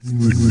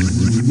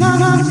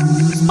Not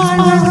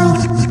spiral,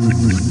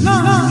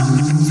 not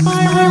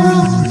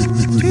spiral.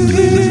 Two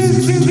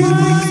dudes, two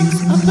mics,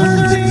 a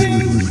third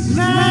thing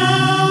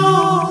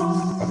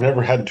now. I've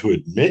never had to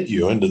admit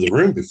you into the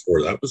room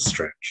before. That was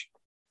strange.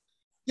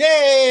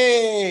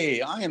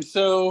 Yay! I am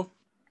so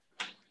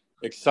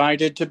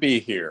excited to be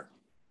here.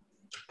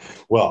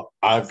 Well,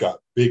 I've got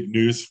big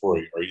news for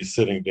you. Are you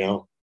sitting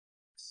down?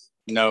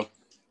 No,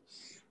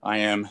 I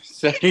am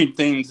setting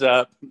things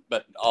up,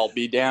 but I'll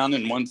be down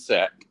in 1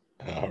 sec.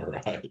 All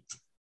right.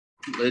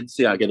 Let's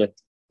see. I gotta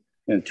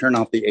turn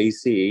off the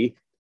AC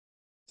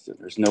so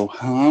there's no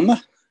hum. I'm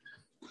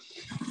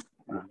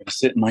gonna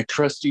sit in my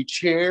trusty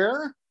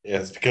chair. Yeah,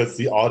 it's because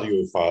the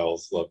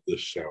audiophiles love this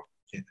show.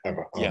 Can't have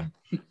a hum.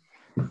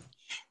 Yeah.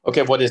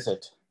 Okay, what is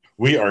it?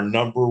 We are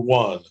number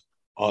 1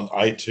 on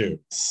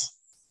iTunes.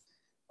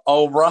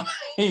 All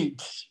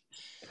right.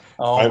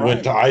 I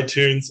went to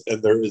iTunes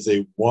and there is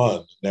a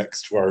 1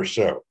 next to our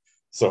show.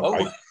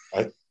 So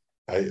I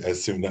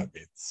assume that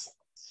means.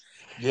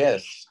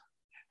 Yes.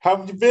 How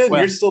have you been?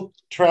 Well, you're still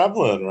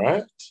traveling,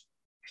 right?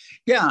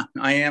 Yeah,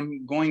 I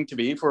am going to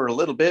be for a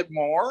little bit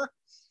more.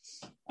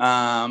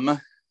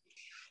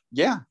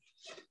 Yeah,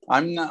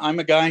 I'm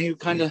a guy who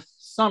kind of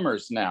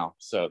summers now.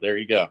 So there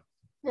you go.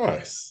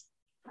 Nice.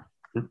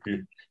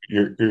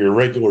 You're a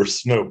regular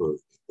snowbird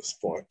at this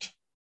point.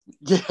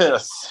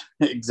 Yes,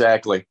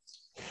 exactly.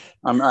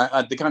 I'm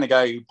the kind of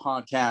guy who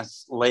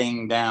podcasts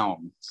laying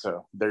down.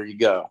 So there you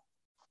go.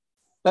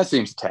 That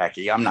seems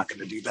tacky. I'm not going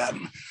to do that.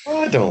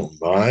 I don't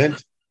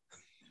mind.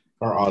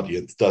 Our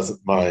audience doesn't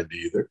mind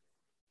either.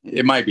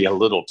 It might be a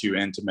little too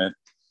intimate.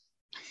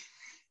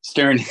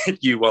 Staring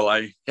at you while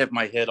I have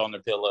my head on the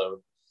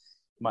pillow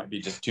might be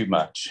just too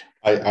much.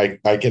 I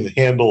can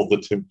handle the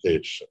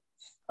temptation.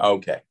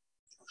 Okay.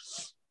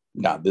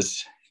 No,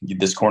 this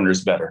corner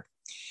is better.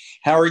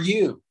 How are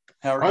you?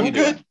 How are you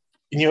doing? Good.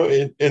 You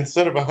know,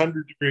 instead of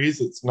 100 degrees,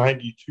 it's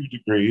 92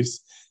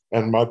 degrees.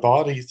 And my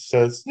body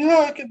says,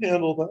 yeah, I can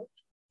handle that.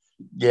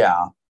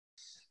 Yeah.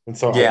 And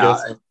so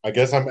I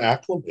guess I'm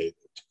acclimated.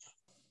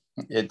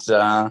 It's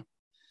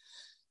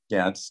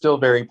it's still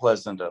very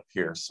pleasant up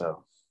here,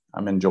 so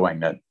I'm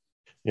enjoying it.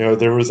 You know,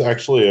 there was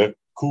actually a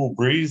cool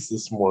breeze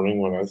this morning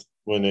when I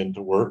went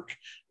into work.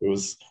 It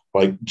was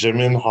like Jim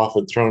Inhofe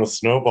had thrown a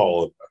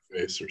snowball in my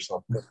face or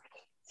something.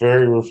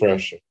 Very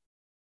refreshing.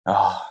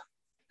 Well,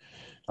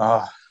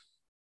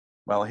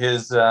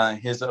 his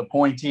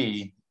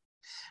appointee.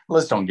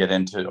 Let's don't get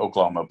into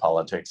Oklahoma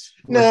politics.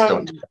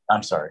 No,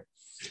 I'm sorry.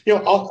 You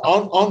know,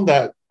 on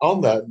that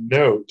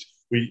note,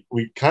 we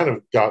kind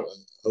of got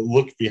a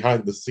look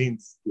behind the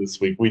scenes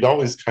this week. We'd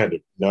always kind of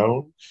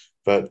known,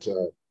 but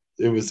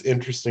it was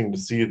interesting to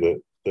see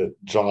that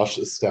Josh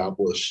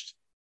established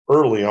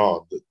early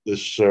on that this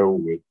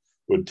show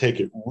would take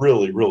it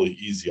really, really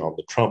easy on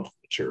the Trump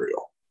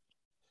material.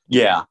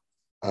 Yeah.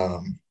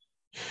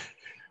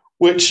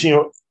 Which, you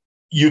know,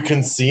 you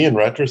can see in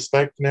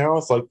retrospect now.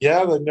 It's like,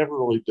 yeah, they never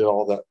really did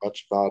all that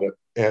much about it.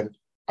 And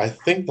I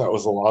think that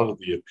was a lot of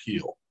the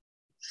appeal.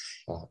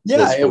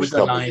 Yeah, it was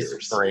a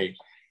nice break.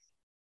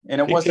 And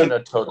it wasn't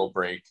a total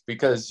break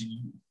because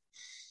you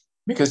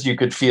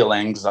could feel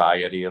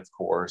anxiety, of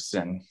course,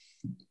 and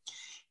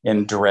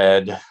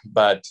dread,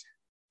 but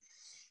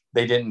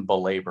they didn't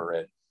belabor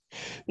it.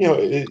 You know,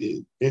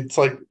 it's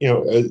like, you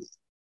know,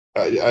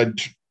 I'd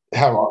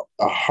have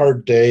a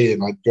hard day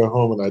and I'd go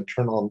home and I'd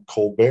turn on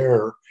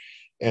Colbert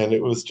and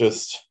it was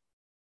just,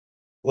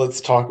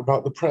 let's talk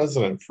about the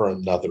president for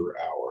another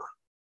hour.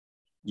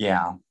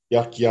 Yeah.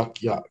 Yuck, yuck,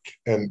 yuck.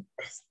 And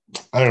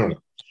I don't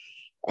know.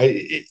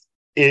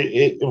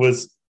 It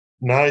was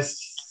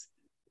nice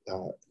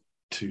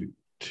to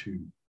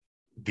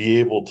be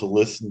able to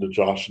listen to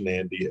Josh and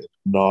Andy and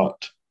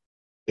not,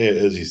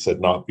 as you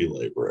said, not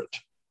belabor it.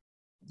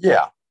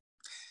 Yeah.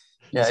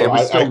 Yeah. So it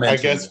was still I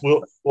guess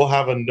we'll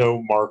have a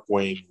no Mark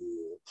Wayne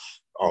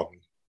rule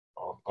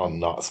on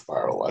Not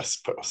Spiral, I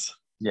suppose.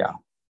 Yeah.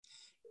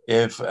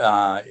 If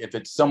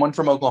it's someone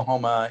from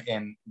Oklahoma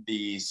and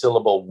the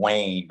syllable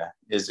Wayne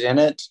is in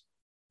it,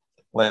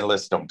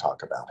 let's don't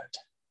talk about it.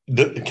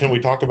 Can we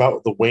talk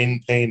about the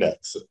Wayne Payne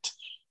exit?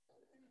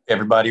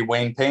 Everybody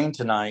Wayne Payne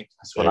tonight.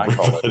 That's what I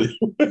call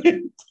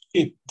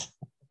it.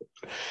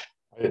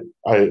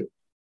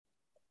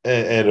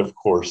 And of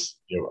course,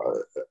 you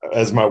know,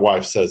 as my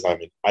wife says,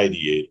 I'm an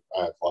ideator.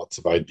 I have lots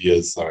of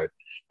ideas I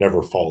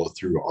never follow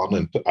through on,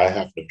 and I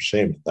have no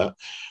shame in that.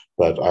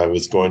 But I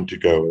was going to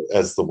go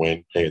as the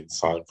Wayne Payne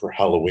sign for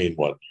Halloween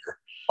one year.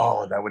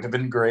 Oh, that would have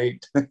been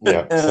great.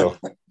 Yeah.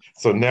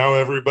 So now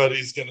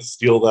everybody's going to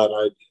steal that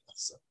idea.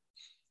 So.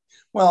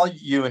 Well,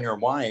 you and your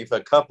wife, a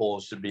couple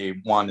should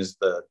be, one is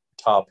the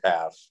top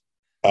half,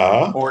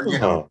 or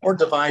or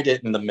divide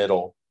it in the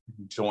middle,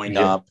 join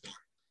up.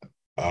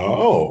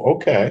 Oh,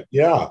 okay,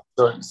 yeah.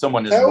 So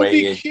someone is that would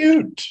be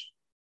cute.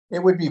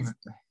 It would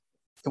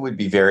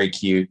be very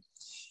cute.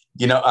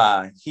 You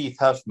know, Heath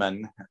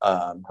Huffman,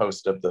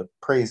 host of the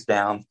Praise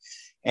Down,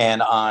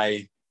 and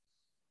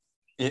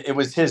it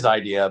was his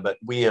idea, but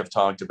we have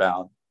talked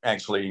about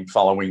actually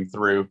following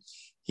through.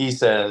 He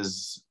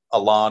says a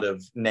lot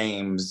of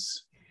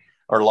names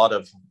or a lot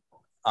of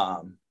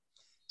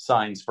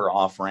signs for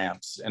off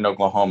ramps in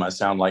Oklahoma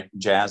sound like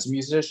jazz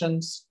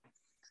musicians,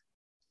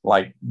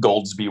 like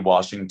Goldsby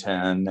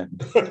Washington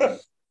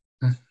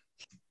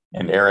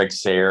and Eric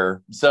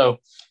Sayre. So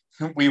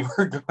we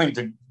were going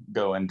to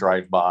go and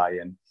drive by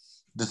and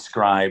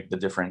describe the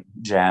different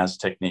jazz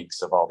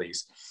techniques of all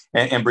these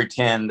and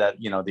pretend that,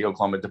 the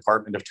Oklahoma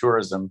Department of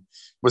Tourism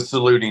was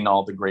saluting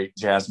all the great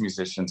jazz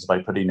musicians by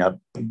putting up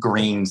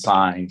green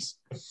signs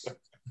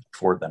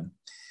for them.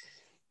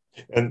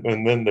 And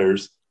then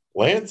there's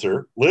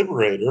Lancer,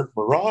 Liberator,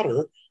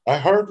 Marauder. I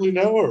hardly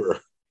know her.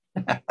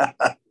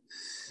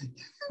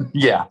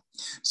 Yeah,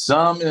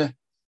 some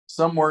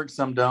work,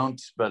 some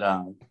don't, but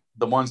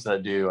the ones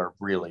that do are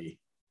really,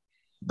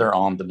 they're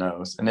on the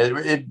nose. And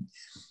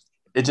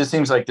it just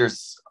seems like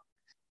there's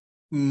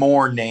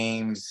more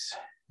names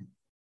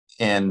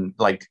in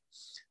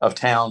of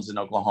towns in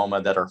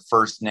Oklahoma that are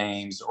first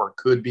names or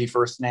could be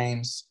first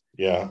names.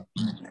 Yeah.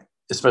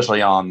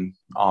 Especially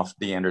off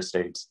the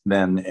interstates,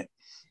 then,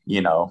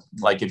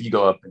 if you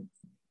go up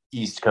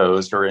East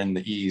Coast or in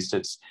the East,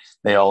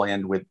 they all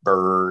end with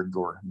Berg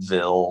or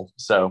Ville.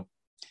 So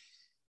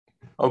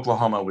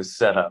Oklahoma was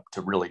set up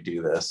to really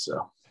do this.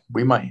 So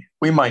we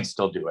might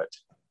still do it.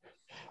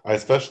 I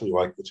especially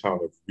like the town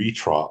of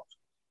Retrop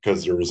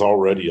because there was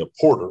already a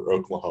Porter,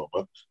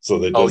 Oklahoma. So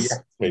they just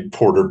made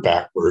Porter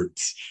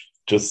backwards.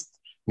 Just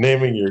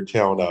naming your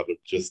town out of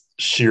just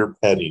sheer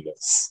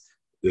pettiness.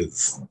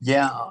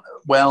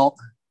 Well,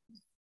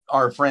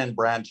 our friend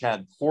Brad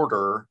Chad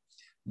Porter,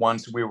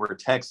 once we were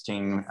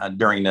texting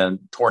during a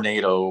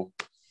tornado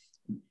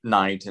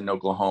night in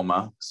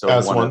Oklahoma. So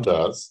as one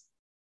does.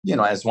 And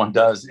I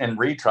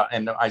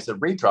said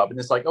Retrop, and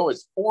it's like, oh,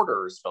 it's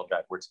Porter spelled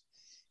backwards.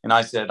 And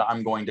I said,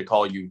 I'm going to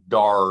call you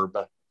Darb.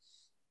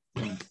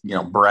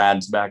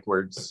 Brad's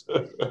backwards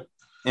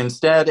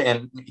instead,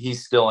 and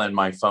he's still in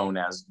my phone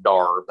as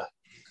Darb.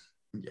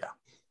 Yeah.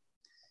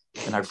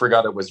 And I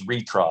forgot it was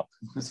Retrop.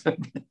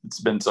 It's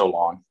been so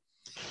long.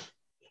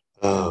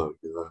 Oh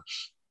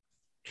gosh.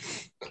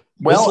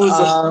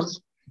 Well,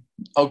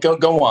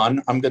 go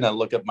on. I'm gonna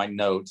look up my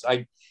notes.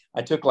 I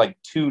took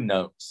 2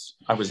 notes.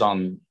 I was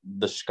on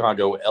the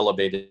Chicago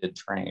elevated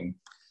train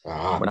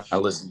when I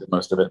listened to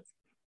most of it.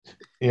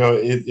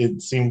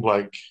 It seemed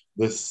like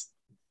this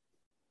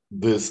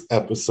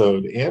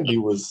episode, Andy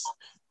was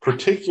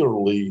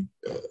particularly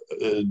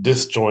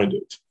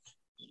disjointed.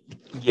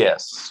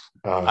 Yes.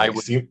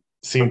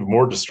 Seemed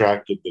more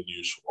distracted than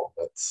usual.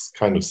 That's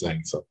kind of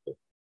saying something.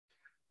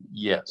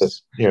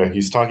 Yes.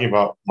 He's talking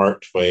about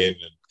Mark Twain,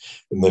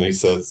 and then he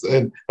says,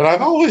 and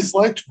I've always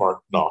liked Mark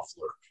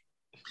Knopfler.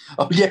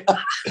 Oh, yeah.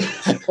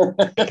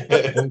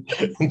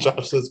 and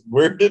Josh says,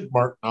 where did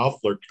Mark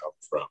Knopfler come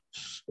from?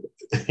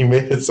 He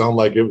made it sound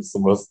like it was the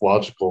most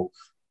logical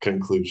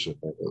conclusion.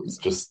 It was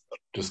just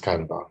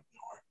kind of out.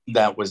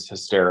 That was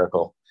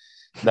hysterical.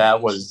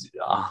 That was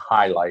a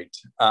highlight.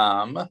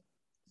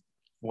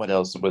 What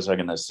else was I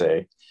going to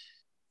say?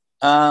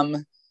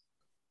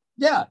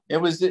 Yeah, it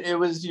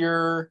was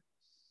your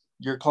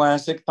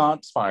classic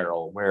thought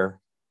spiral where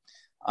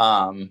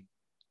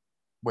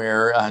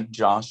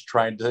Josh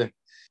tried to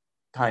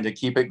kind of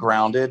keep it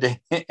grounded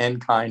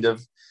and kind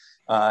of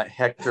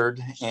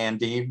hectored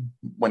Andy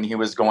when he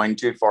was going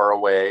too far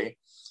away.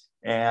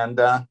 And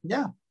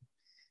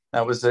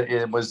it was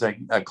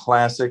a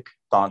classic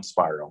thought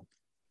spiral.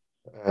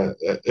 At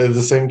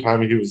the same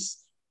time, he was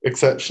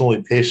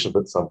exceptionally patient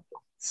at some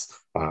points.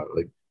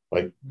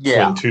 When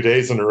 2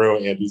 days in a row,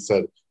 Andy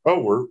said,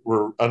 "Oh,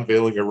 we're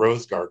unveiling a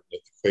rose garden at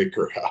the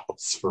Quaker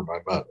house for my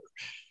mother."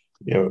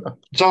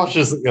 Josh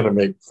isn't going to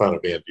make fun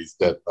of Andy's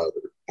dead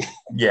mother.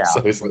 Yeah.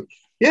 So he's like,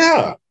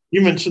 "Yeah,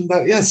 you mentioned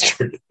that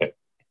yesterday."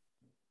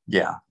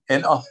 Yeah,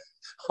 and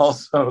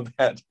also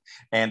that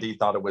Andy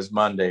thought it was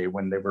Monday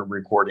when they were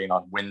recording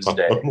on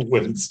Wednesday. On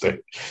Wednesday.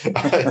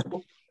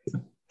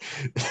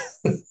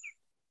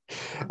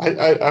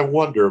 I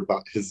wonder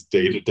about his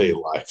day-to-day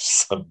life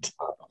sometimes.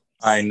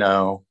 I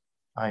know.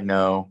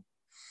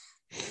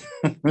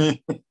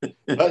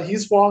 But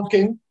he's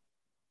walking,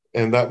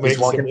 and that makes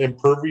him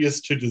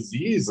impervious to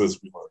disease, as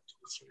we learned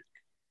this week.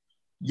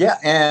 Yeah,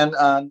 and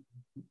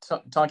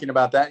talking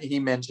about that, he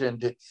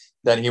mentioned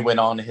that he went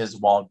on his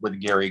walk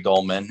with Gary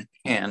Goldman.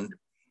 And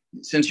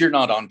since you're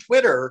not on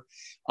Twitter,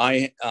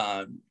 I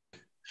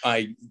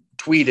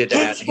tweeted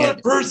That's at my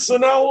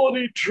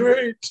personality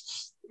trait.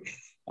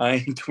 I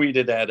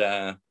tweeted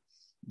at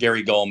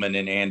Gary Goldman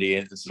and Andy.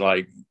 It's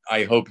like,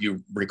 I hope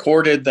you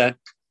recorded that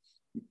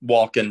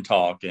walk and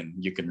talk and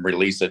you can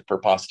release it for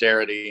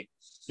posterity.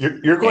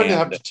 You're going to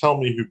have to tell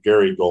me who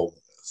Gary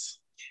Goldman is.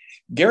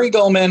 Gary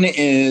Goldman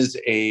is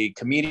a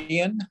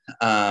comedian.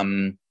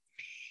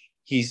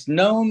 He's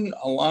known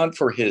a lot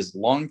for his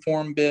long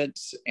form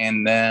bits.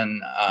 And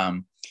then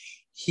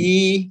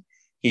he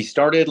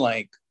started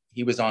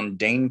he was on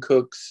Dane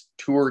Cook's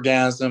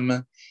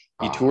Tourgasm.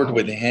 He toured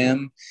with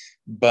him,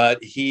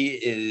 but he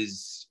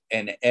is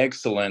an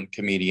excellent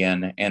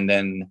comedian. And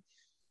then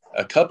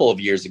a couple of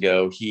years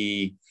ago,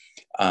 he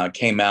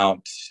came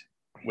out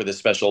with a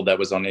special that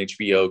was on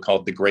HBO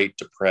called The Great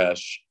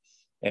Depression.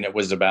 And it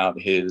was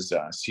about his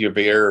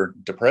severe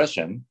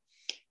depression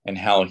and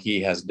how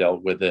he has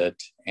dealt with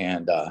it.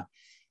 And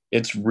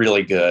it's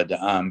really good.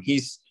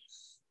 He's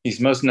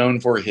most known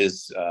for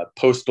his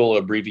postal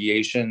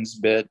abbreviations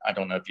bit. I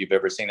don't know if you've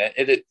ever seen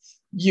it.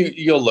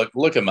 You'll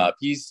look him up.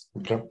 He's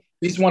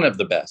one of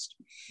the best.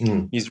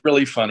 He's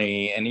really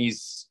funny, and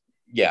he's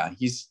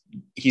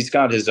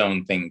got his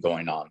own thing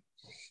going on,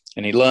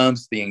 and he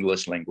loves the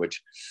English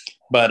language.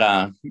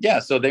 But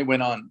so they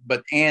went on.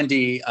 But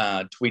Andy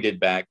tweeted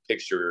back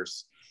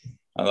pictures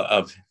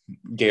of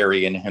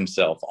Gary and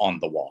himself on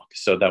the walk.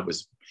 So that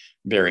was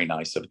very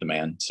nice of the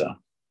man. So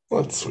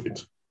that's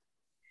sweet.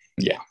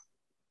 Yeah.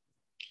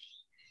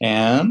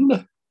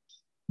 And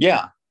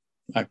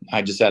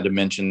I just had to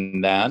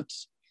mention that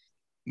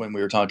when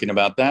we were talking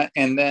about that.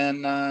 And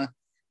then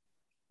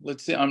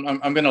let's see, I'm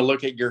going to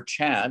look at your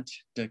chat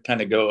to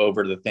kind of go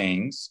over the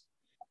things.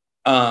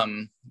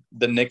 The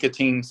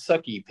nicotine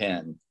sucky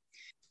pen.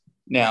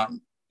 Now,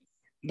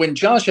 when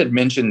Josh had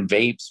mentioned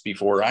vapes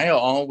before, I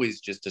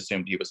always just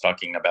assumed he was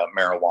talking about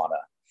marijuana.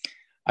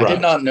 I did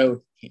not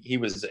know he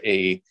was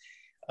a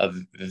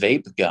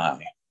vape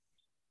guy.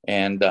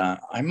 And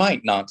I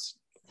might not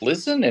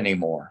listen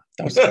anymore.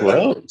 That was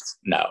gross.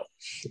 No,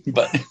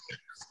 but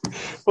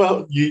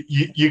well,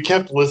 you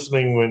kept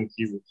listening when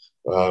he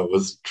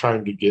was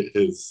trying to get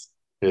his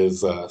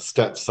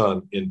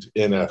stepson into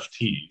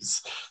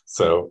NFTs.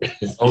 So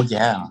so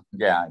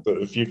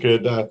if you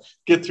could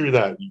get through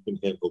that, you can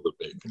handle the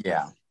big.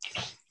 Yeah,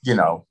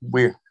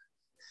 we're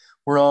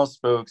all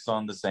spokes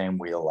on the same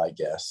wheel, I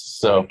guess.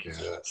 So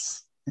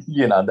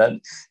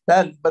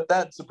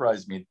that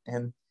surprised me.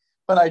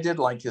 But I did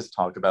like his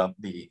talk about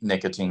the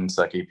nicotine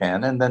sucky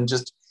pen, and then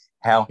just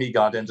how he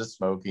got into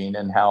smoking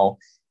and how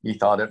he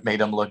thought it made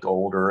him look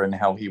older, and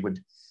how he would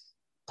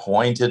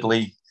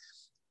pointedly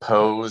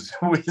pose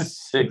with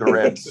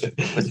cigarettes when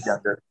he was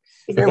younger.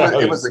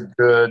 It was a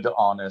good,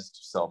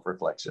 honest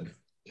self-reflection.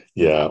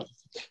 Yeah.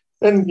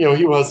 And,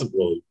 he wasn't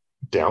really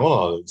down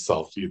on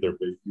himself either,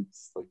 but he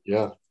was like,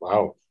 yeah,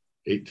 wow,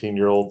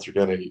 18-year-olds are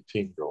going to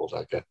 18-year-old,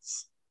 I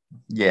guess.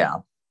 Yeah.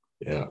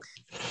 Yeah.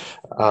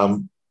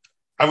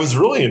 I was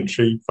really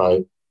intrigued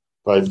by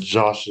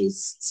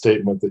Josh's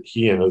statement that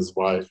he and his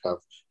wife have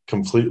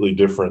completely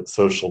different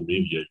social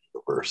media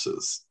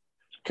universes,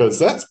 because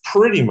that's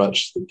pretty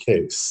much the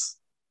case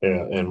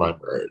in my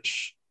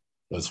marriage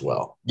as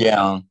well.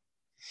 Yeah,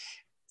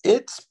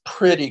 it's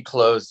pretty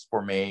close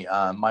for me.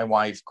 My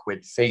wife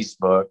quit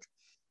Facebook,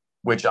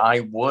 which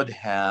I would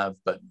have,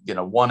 but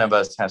one of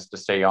us has to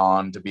stay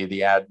on to be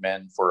the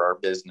admin for our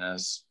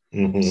business.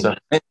 Mm-hmm. So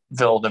it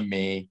fell to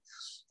me.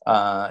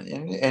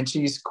 And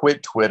she's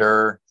quit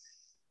Twitter,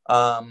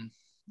 Instagram.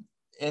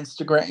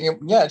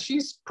 Yeah,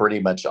 she's pretty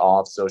much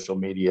off social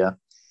media.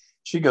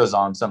 She goes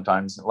on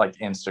sometimes, like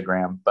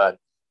Instagram, but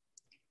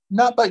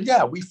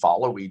we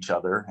follow each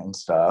other and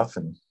stuff,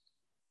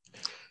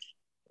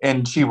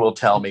 and she will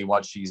tell me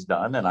what she's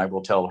done, and I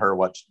will tell her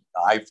what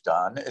I've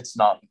done. It's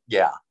not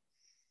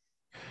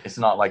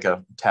like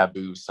a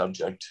taboo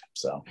subject.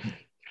 So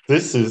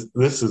this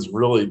is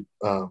really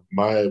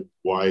my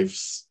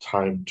wife's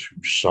time to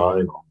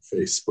shine on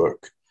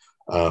Facebook,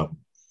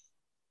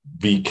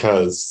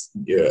 because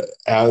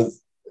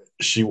as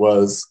she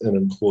was an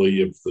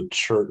employee of the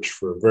church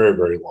for a very,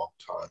 very long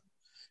time,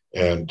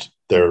 and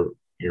there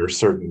are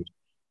certain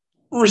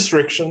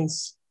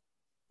restrictions,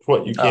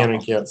 what you can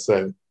and can't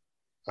say.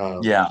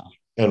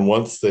 And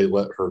once they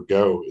let her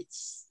go,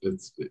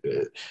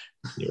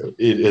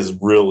 it has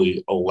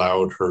really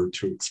allowed her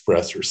to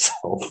express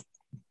herself.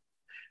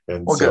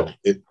 And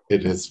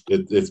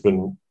it's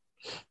been,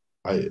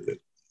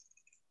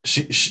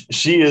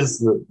 she is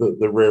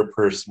the rare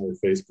person where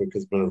Facebook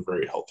has been a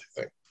very healthy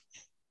thing.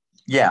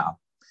 Yeah,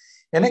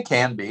 and it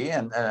can be,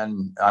 and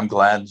I'm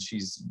glad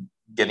she's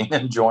getting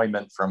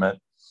enjoyment from it.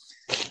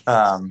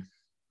 That's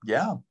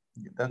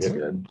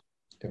good.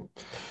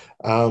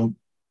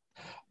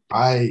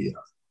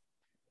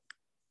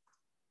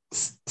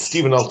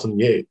 Stephen Elton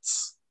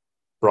Yates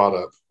brought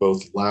up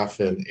both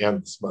Laugh-In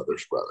and the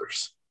Smothers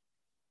Brothers,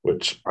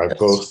 which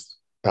both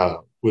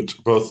of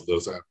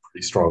those I have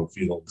pretty strong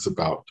feelings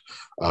about.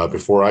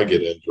 Before I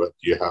get into it,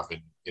 do you have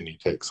any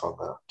takes on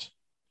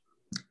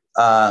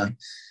that?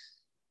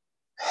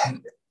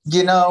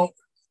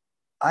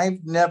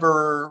 I've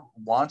never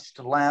watched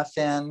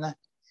Laugh-In.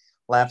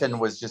 Laugh-In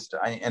was just,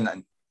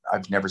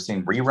 I've never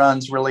seen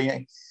reruns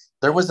really.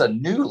 There was a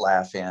new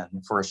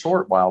Laugh-In for a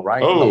short while,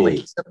 right? In the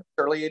late 70s,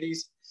 early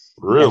 80s.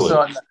 Really? And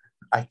so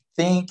I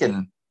think,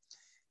 and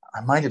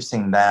I might have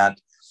seen that.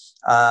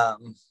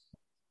 Laugh-In,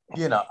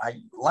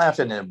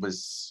 it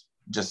was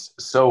just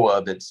so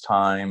of its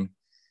time.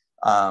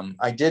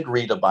 I did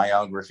read a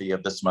biography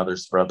of the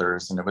Smothers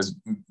Brothers, and it was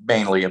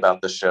mainly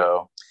about the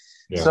show.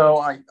 Yeah. So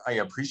I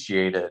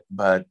appreciate it,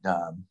 but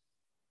so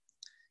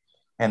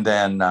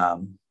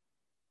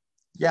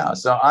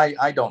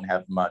I don't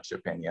have much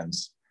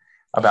opinions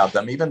about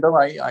them, even though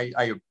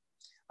I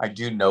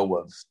do know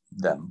of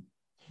them.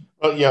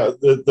 Yeah,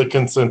 the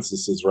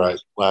consensus is right.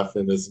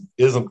 Laugh-In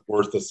isn't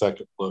worth a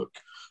second look,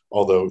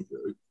 although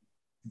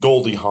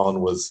Goldie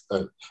Hawn was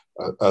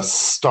a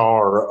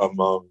star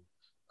among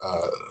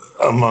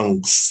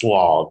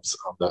slobs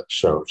on that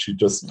show. She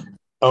just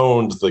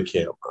owned the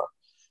camera.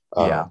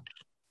 Yeah.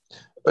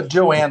 But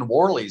Joanne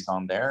Worley's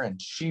on there, and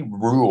she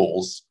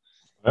rules.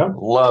 Yeah.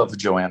 Love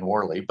Joanne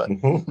Worley, but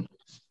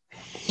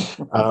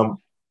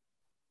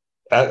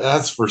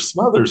as for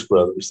Smothers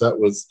Brothers, that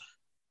was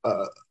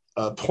a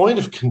point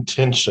of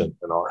contention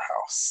in our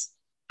house.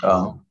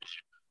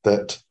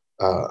 That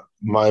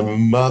my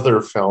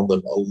mother found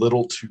them a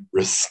little too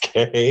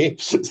risque.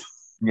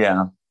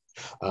 Yeah.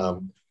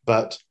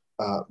 But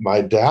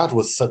my dad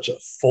was such a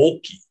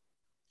folky.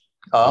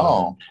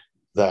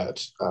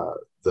 That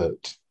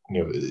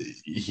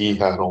he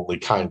had only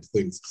kind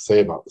things to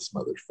say about the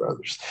Smothers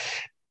Brothers.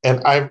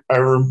 And I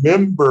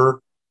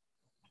remember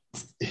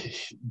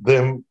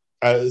them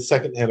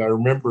secondhand. I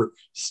remember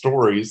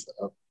stories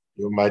of,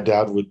 my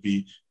dad would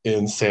be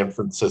in San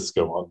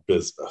Francisco on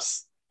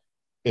business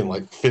in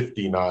like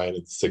 59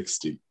 and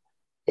 60.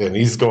 And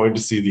he's going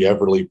to see the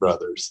Everly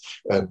Brothers.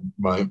 And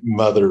my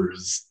mother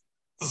is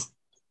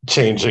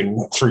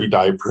changing 3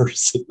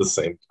 diapers at the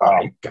same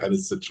time, kind of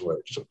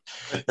situation.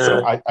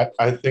 So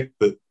I think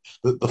that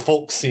the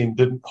folk scene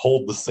didn't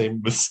hold the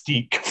same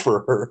mystique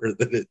for her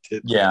that it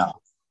did. Yeah.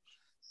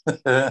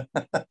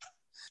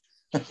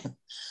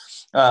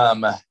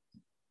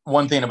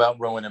 One thing about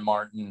Rowan and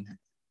Martin,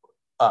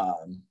 I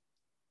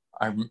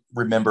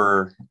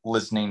remember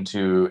listening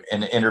to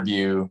an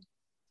interview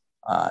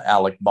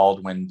Alec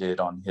Baldwin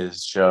did on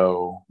his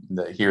show,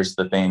 Here's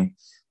the Thing,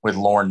 with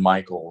Lorne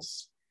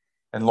Michaels.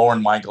 And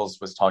Lorne Michaels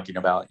was talking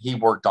about, he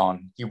wrote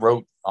on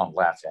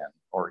Laugh-In,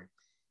 or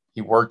he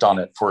worked on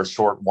it for a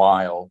short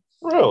while.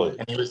 Really?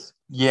 And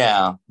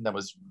that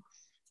was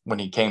when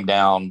he came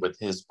down with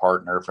his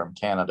partner from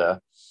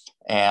Canada.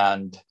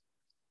 And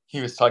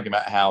he was talking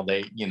about how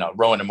they,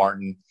 Rowan and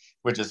Martin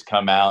would just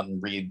come out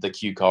and read the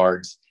cue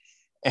cards.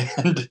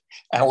 And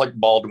Alec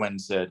Baldwin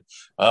said,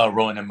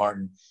 Rowan and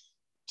Martin,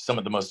 some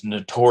of the most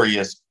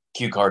notorious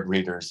cue card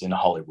readers in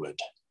Hollywood.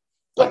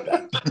 Like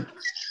that.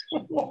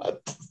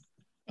 What?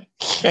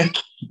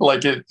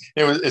 Like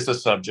it's a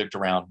subject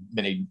around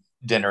many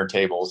dinner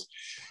tables.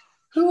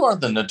 Who are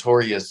the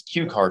notorious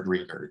cue card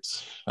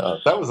readers?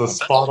 That was a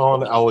spot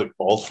on Alec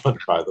Baldwin,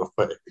 by the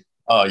way.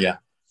 Oh, yeah.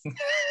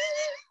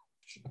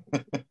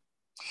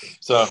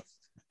 So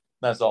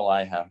that's all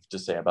I have to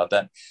say about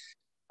that.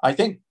 I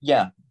think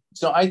a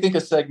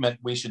segment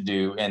we should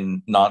do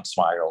in Not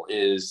Spiral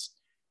is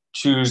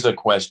choose a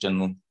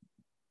question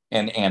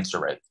and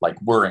answer it,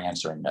 like we're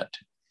answering it.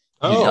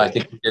 I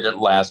think we did it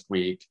last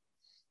week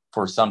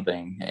for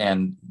something,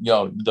 and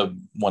the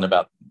one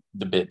about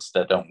the bits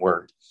that don't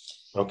work.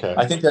 Okay.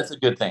 I think that's a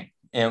good thing.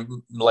 And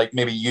like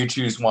maybe you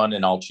choose one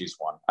and I'll choose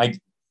one. And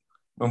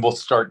we'll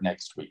start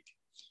next week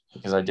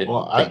because I didn't.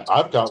 Well,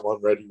 I've got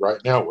one ready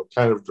right now. What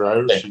kind of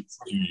driver sheets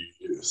do you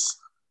use?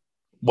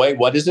 Wait,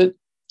 what is it?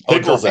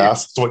 Pickles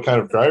asks what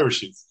kind of driver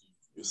sheets do you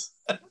use?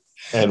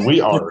 And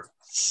we are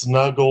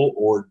snuggle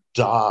or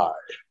die.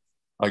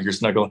 Oh, you're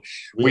snuggle.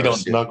 We don't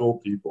snuggle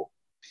people.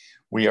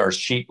 We are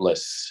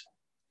sheetless.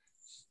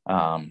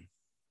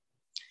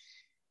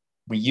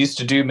 We used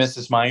to do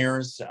Mrs.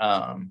 Myers,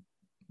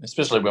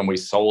 especially when we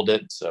sold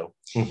it, so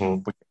we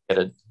could get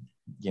it,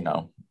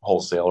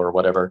 wholesale or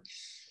whatever.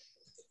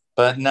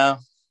 But no,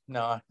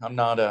 I'm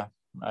not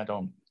I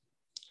don't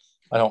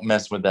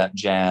mess with that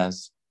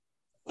jazz.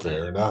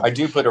 Fair enough. I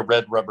do put a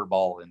red rubber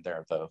ball in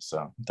there though,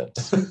 so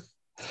that's.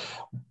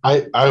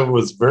 I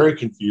was very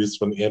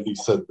confused when Andy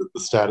said that the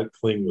static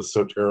cling was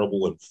so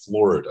terrible in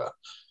Florida.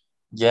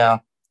 Yeah.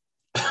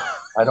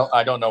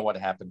 I don't know what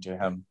happened to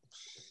him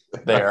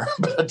there,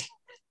 but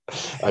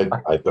I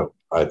don't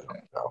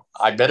know.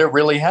 I bet it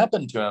really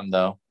happened to him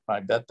though.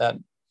 I bet that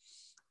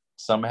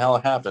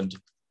somehow happened.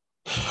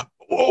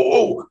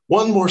 Whoa.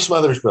 One more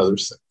Smothers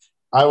Brothers thing.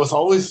 I was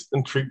always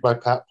intrigued by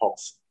Pat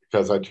Paulsen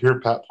because I'd hear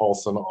Pat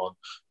Paulsen on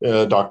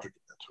Dr.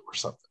 Demento or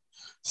something.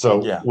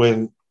 So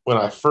when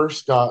I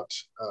first got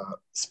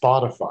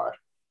Spotify,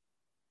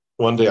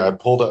 one day I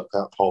pulled up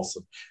Pat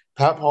Paulsen.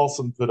 Pat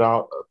Paulsen put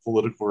out a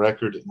political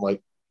record in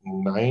like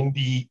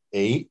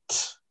 98,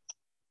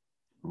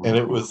 and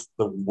it was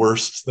the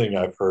worst thing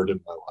I've heard in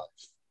my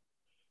life.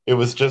 It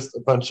was just a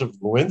bunch of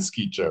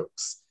Lewinsky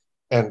jokes,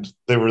 and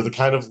they were the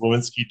kind of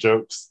Lewinsky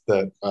jokes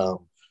that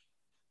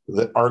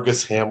that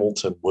Argus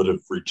Hamilton would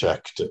have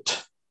rejected.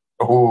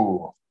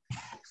 Oh,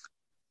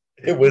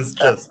 it was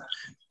just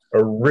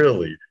a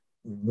really,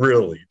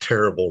 really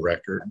terrible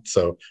record.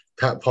 So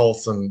Pat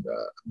Paulsen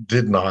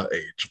did not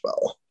age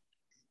well.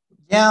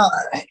 Yeah,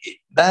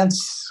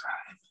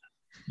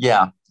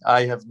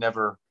 I have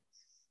never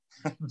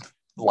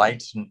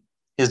liked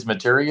his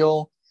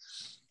material.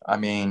 I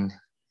mean,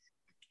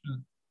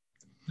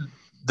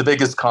 the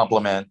biggest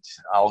compliment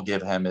I'll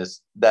give him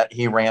is that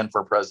he ran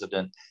for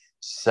president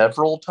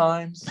several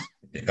times.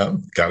 Yeah,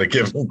 gotta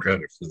give him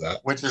credit for that.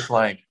 Which is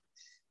like,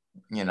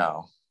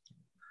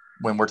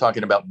 when we're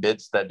talking about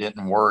bits that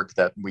didn't work,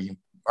 that we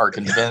are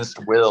convinced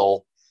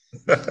Will,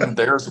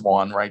 there's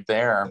one right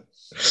there.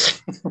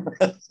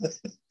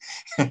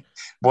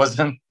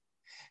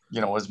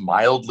 Was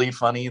mildly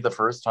funny the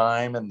first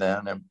time, and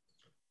then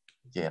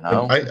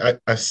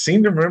I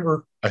seem to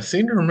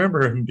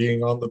remember him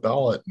being on the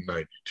ballot in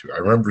 '92. I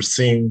remember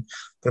seeing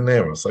the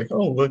name. I was like,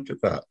 oh, look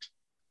at that.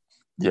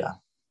 Yeah.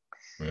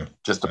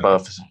 Just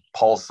above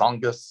Paul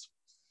Songus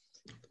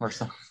or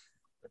something.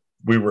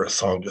 We were a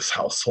Songus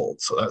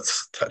household, so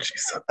that's touchy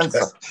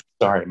subject.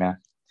 Sorry, man.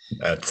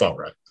 That's all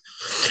right.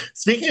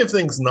 Speaking of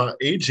things not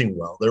aging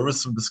well, there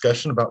was some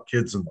discussion about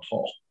Kids in the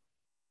Hall.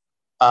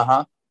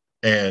 Uh-huh.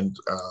 And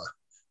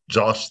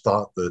Josh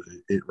thought that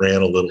it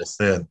ran a little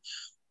thin.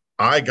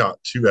 I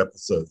got 2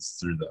 episodes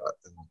through that.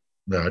 And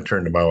then I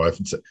turned to my wife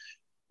and said,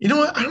 you know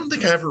what? I don't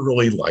think I ever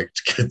really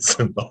liked Kids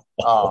in the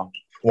Hall.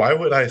 Why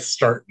would I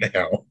start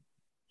now?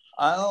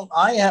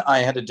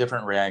 I had a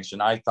different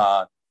reaction. I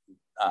thought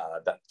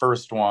that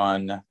first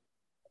one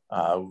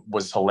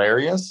was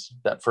hilarious.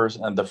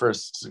 The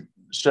first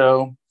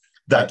show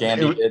that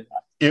Andy did.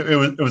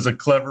 It was a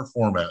clever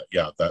format.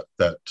 Yeah,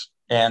 that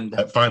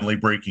finally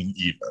breaking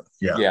even.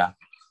 Yeah.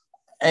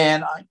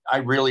 And I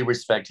really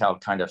respect how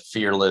kind of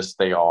fearless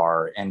they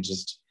are, and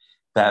just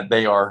that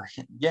they are,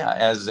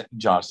 as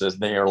Josh says,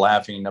 they are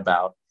laughing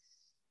about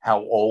how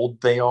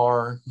old they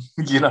are.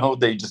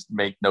 They just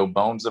make no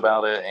bones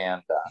about it.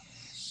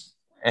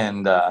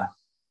 And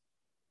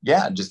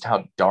just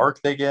how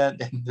dark they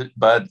get.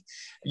 But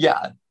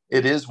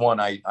it is one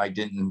I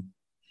didn't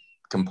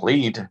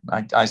complete.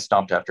 I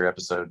stopped after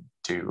episode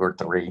 2 or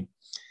 3.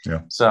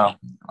 Yeah. So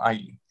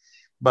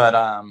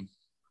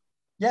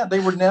they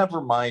were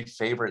never my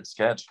favorite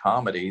sketch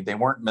comedy. They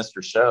weren't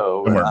Mr.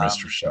 Show. They weren't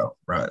Mr. Show,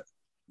 right?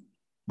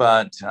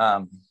 But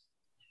that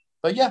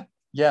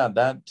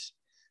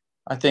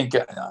I think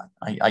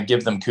I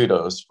give them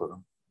kudos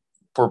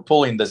for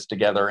pulling this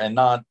together, and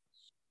not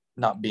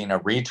being a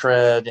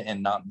retread,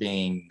 and not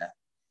being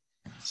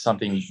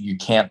something you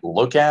can't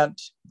look at,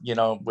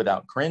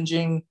 without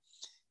cringing.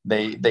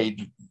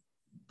 They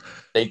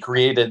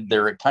created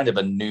their kind of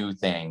a new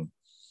thing.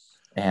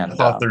 And I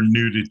thought their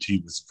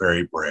nudity was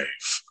very brave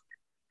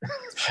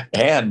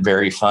and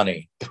very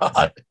funny.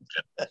 God.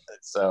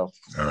 So,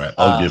 all right,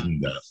 I'll give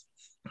them that.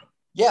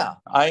 Yeah,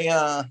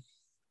 I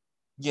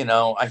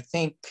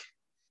think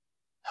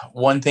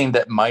one thing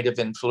that might have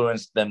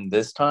influenced them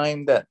this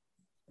time that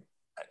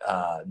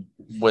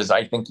was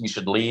I Think You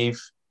Should Leave.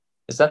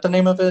 Is that the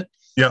name of it?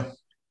 Yeah.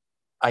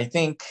 I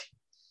think,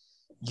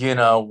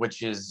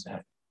 which is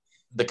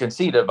the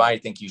conceit of I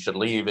Think You Should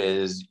Leave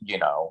is,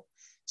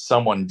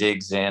 someone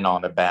digs in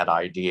on a bad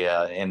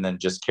idea and then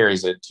just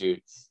carries it to,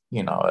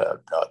 a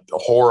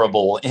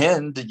horrible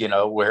end,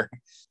 where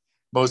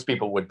most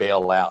people would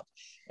bail out.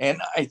 And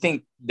I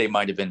think they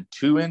might have been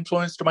too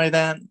influenced by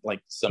that.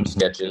 Like some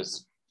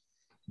sketches,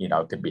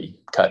 could be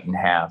cut in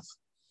half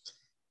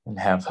and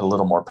have a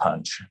little more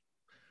punch.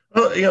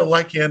 Well,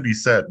 like Andy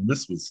said,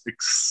 this was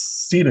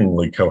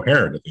exceedingly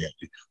coherent at the end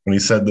when he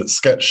said that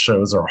sketch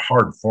shows are a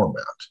hard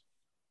format.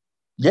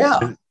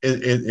 Yeah.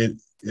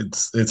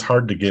 It's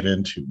hard to get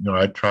into.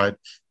 I tried,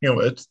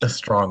 it's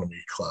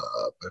Astronomy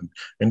Club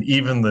and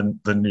even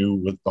the new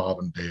with Bob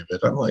and David.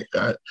 I'm like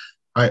that.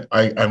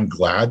 I'm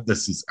glad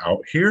this is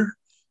out here.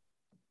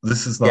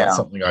 This is not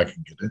something I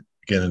can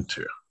get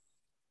into.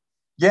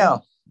 Yeah.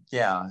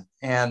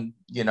 And,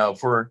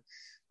 for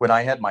when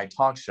I had my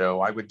talk show,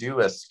 I would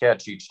do a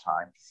sketch each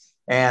time.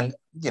 And,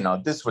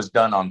 this was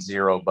done on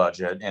zero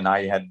budget and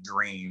I had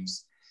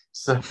dreams.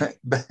 So,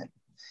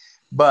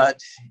 but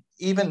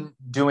even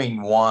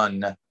doing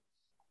one,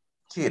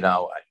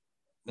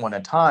 one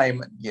at a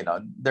time,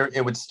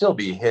 it would still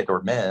be hit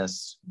or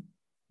miss,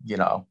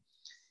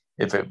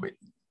 if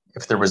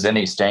there was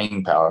any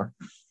staying power,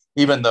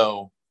 even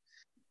though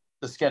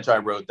the sketch I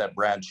wrote that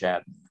Brad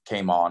Chad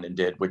came on and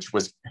did, which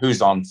was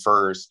Who's on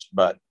First,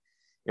 but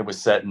it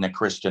was set in a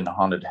Christian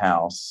haunted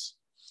house.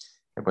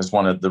 It was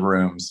one of the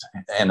rooms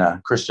in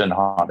a Christian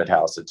haunted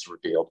house, it's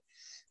revealed.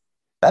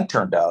 That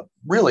turned out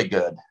really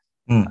good.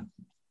 Mm.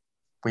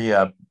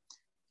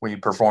 We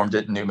performed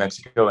it in New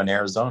Mexico and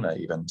Arizona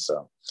even.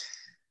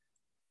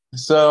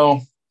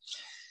 So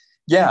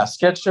yeah,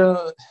 sketch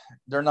show,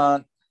 they're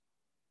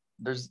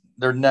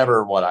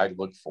never what I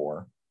look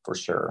for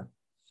sure.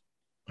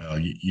 Well,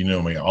 you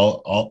know me,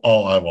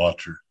 all I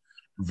watch are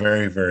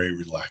very, very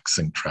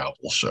relaxing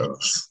travel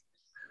shows.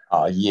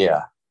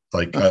 Yeah.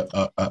 Like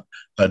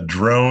a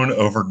drone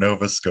over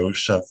Nova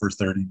Scotia for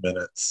 30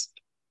 minutes.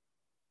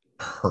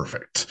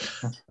 Perfect.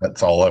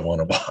 That's all I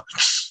want to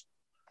watch.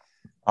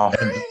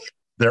 And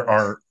there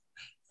are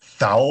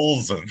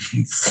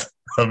thousands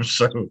of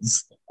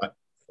shows like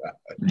that.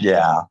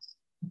 Yeah.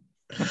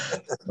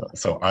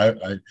 So I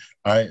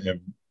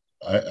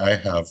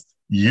have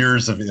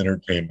years of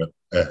entertainment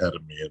ahead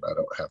of me, and I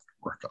don't have to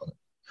work on it.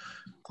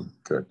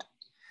 Good.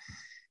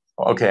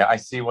 Okay, I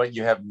see what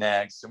you have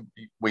next.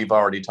 We've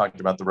already talked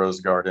about the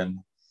Rose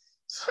Garden.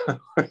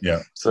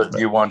 Yeah. So do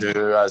you want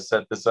to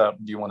set this up?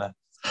 Do you want to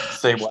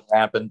say what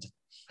happened?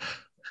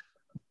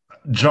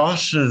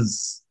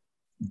 Josh's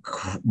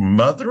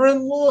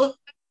mother-in-law,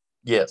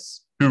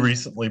 yes, who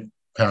recently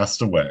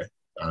passed away.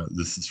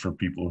 This is for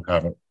people who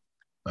haven't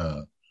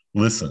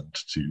listened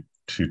to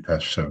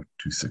Test Show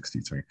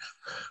 263.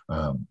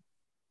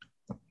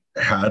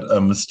 Had a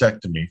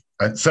mastectomy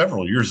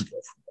several years ago,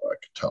 from what I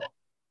could tell.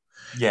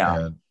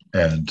 Yeah.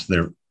 And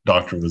their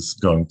doctor was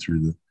going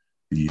through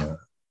the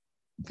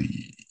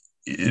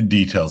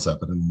details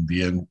of it, and in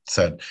the end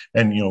said,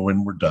 and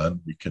when we're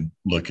done, we can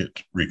look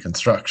at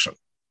reconstruction.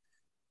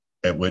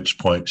 At which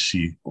point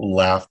she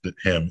laughed at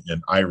him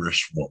in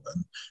Irish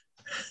woman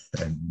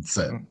and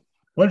said,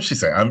 "What did she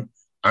say?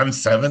 I'm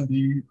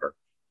 70 or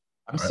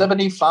I'm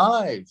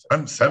 75.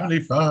 I'm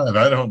 75.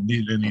 I don't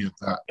need any of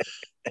that."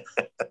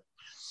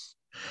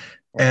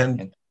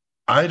 And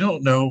I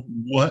don't know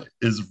what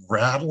is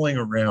rattling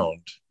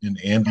around in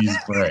Andy's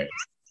brain.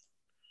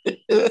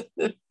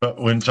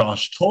 But when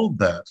Josh told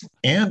that,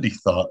 Andy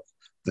thought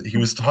that he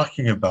was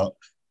talking about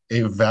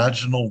a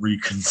vaginal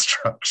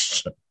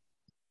reconstruction.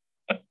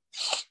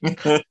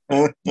 At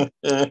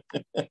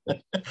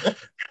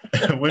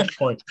which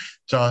point,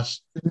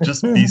 Josh,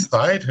 just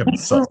beside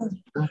himself,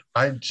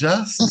 I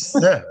just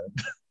said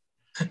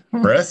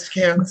breast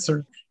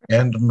cancer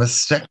and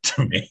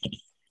mastectomy.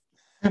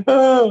 It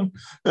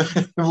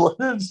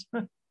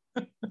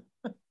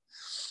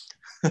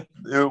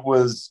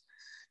was,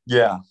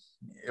 yeah,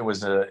 it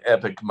was an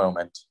epic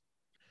moment.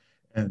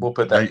 And we'll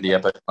put that in the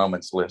epic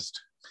moments list.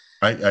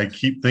 I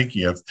keep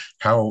thinking of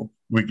how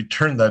we could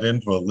turn that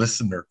into a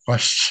listener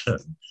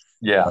question.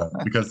 Yeah,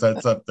 because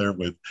that's up there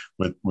with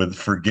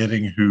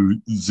forgetting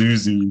who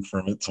Zuzu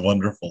from It's a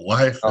Wonderful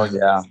Life is,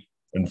 yeah,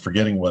 and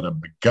forgetting what a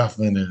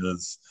MacGuffin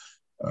is.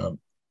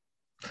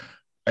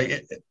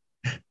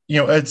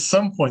 At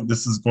some point,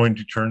 this is going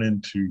to turn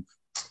into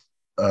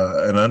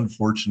an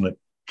unfortunate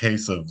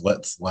case of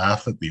let's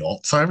laugh at the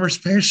Alzheimer's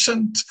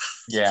patient.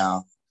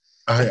 Yeah,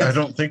 I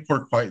don't think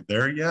we're quite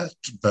there yet,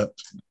 but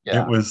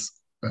it was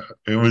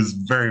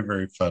very,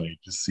 very funny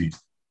to see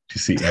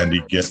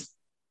Andy get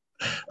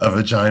a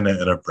vagina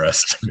and a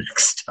breast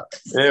mixed up.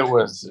 It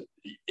was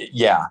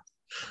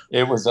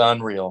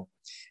unreal.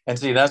 And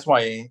see, that's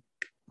why,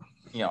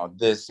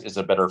 this is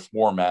a better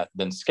format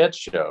than sketch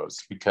shows,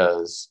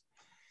 because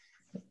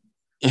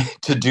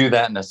to do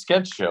that in a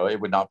sketch show, it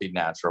would not be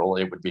natural.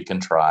 It would be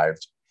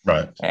contrived.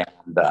 Right. And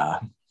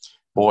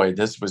boy,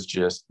 this was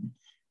just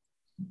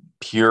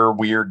pure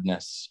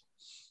weirdness.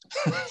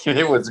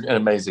 It was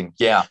amazing.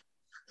 Yeah.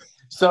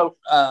 So,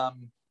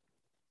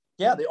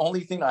 the only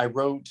thing I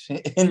wrote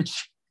in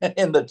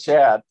the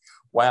chat,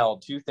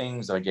 two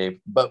things I gave,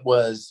 but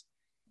was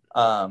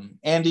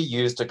Andy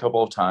used a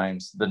couple of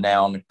times the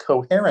noun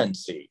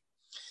coherency.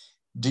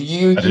 Do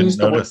you use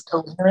the word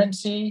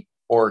coherency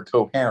or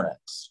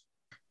coherence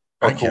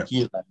or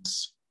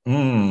coherence?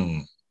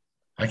 I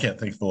can't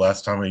think of the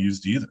last time I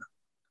used either.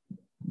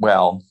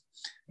 Well,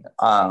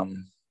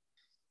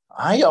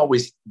 I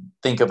always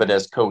think of it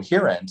as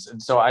coherence,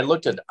 and so I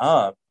looked it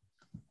up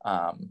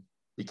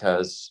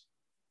because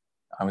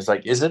I was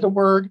like, is it a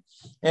word?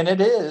 And it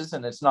is,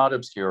 and it's not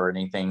obscure or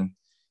anything.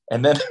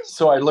 And then,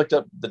 so I looked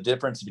up the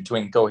difference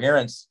between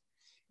coherence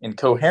and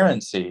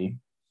coherency.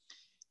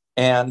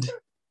 And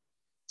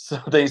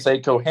so they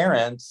say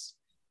coherence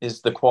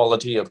is the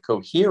quality of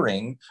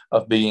cohering,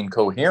 of being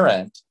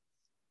coherent,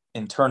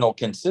 internal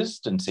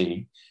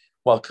consistency,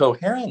 while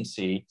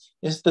coherency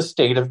is the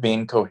state of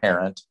being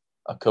coherent,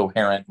 a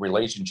coherent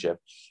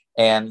relationship.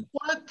 And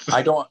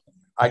I don't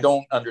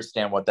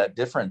understand what that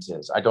difference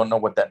is. I don't know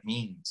what that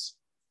means.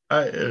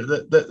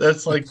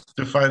 That's like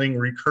defining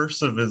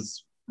recursive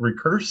as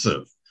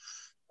recursive.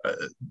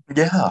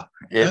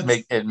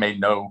 It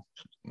made no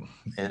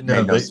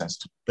sense.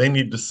 They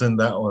need to send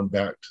that one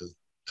back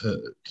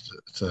to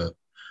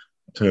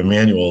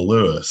Emmanuel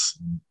Lewis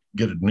and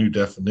get a new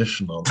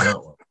definition on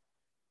that one.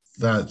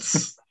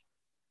 That's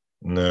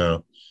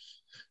no.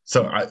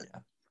 So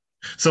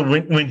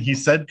when he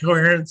said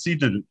coherency,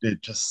 did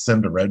it just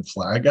send a red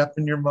flag up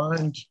in your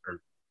mind? Or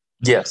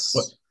yes.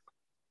 What?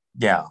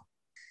 Yeah.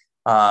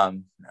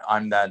 I'm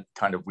that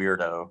kind of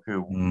weirdo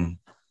who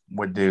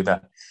would do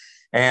that.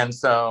 And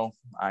so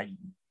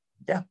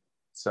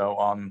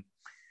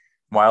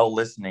while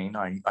listening,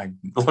 I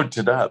looked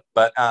it up.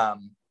 But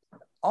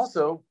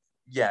also,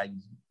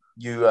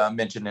 you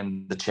mentioned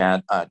in the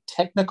chat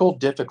technical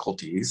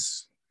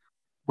difficulties,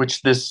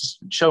 which this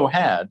show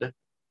had.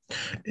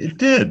 It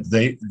did.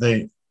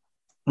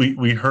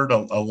 We heard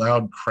a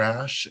loud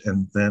crash,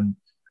 and then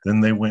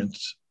they went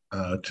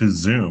to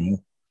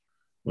Zoom,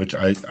 which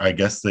I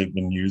guess they've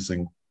been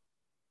using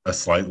a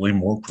slightly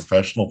more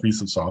professional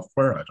piece of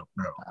software. I don't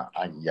know.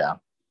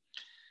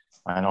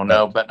 I don't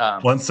know,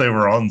 but once they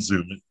were on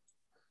Zoom,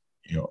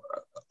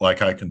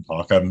 like I can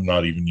talk, I'm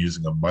not even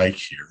using a mic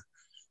here.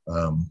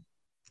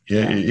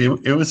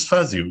 It was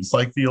fuzzy. It was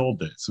like the old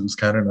days. It was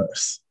kind of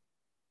nice.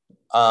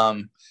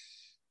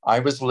 I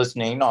was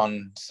listening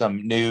on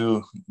some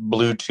new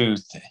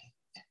Bluetooth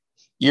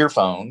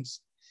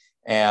earphones,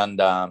 and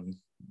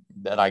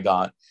that I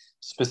got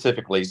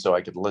specifically so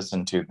I could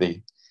listen to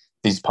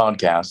these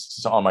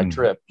podcasts on my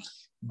trip.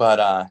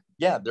 But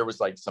there was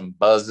like some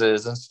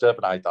buzzes and stuff,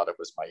 and I thought it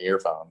was my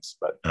earphones,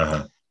 but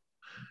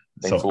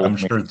they so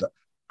fooled me.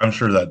 I'm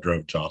sure that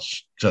drove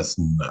Josh just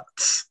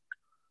nuts.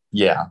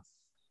 Yeah,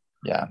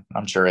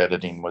 I'm sure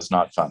editing was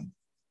not fun.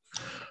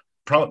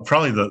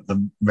 Probably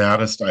the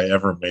maddest I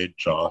ever made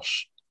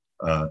Josh.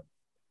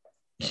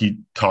 He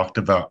talked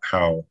about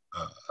how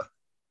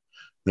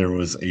there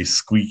was a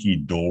squeaky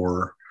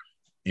door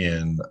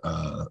in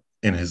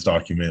his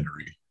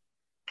documentary.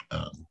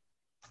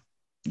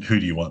 Who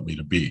do you want me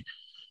to be?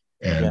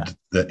 And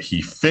that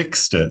he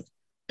fixed it,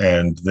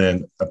 and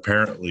then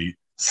apparently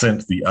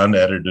sent the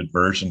unedited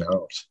version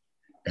out,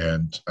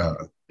 and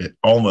it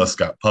almost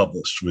got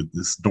published with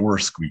this door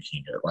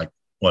squeaking at like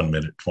 1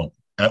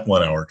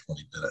 hour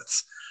 20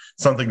 minutes,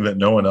 something that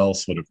no one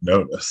else would have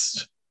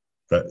noticed.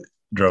 That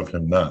drove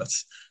him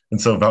nuts. And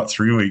so about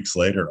 3 weeks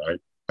later,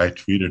 I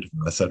tweeted him.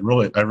 I said,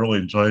 I really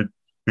enjoyed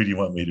Who Do You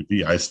Want Me to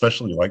Be? I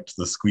especially liked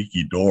the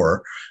squeaky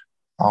door.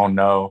 Oh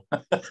no.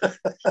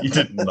 He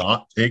did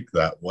not take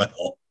that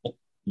well.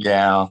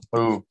 Yeah.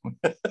 Ooh.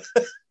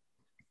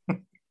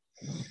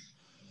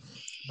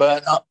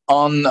 But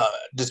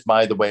just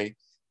by the way,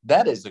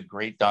 that is a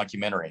great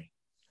documentary.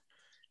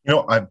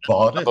 I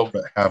bought it but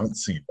haven't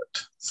seen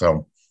it.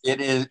 So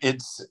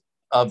it's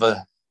of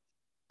a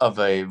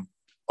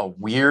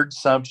weird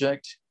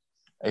subject,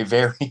 a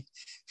very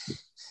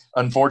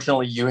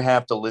unfortunately you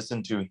have to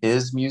listen to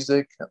his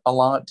music a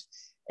lot,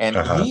 and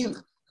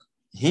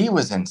he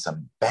was in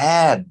some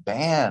bad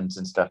bands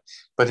and stuff,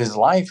 but his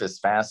life is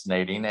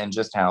fascinating, and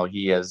just how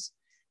he has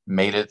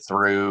made it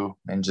through,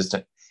 and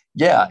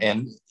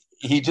and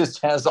he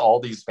just has all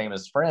these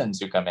famous friends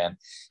who come in.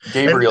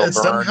 Gabriel and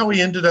somehow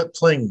he ended up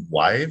playing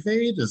Live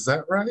Aid, is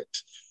that right?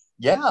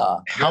 Yeah.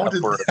 How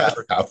did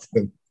that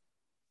happen?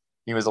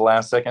 He was a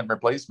last second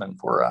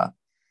replacement for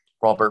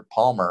Robert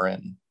Palmer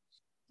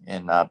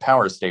in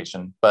Power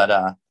Station,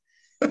 but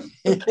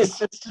it's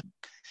just,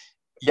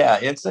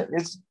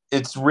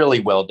 it's really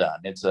well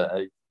done. It's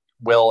a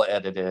well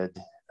edited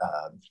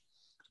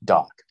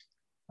doc.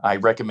 I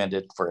recommend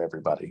it for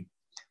everybody.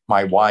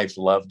 My wife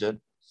loved it.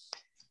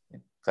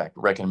 In fact,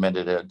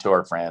 recommended it to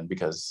our friend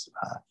because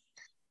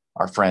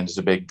our friend is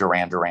a big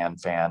Duran Duran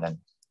fan, and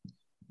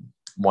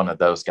one of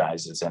those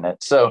guys is in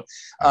it. So,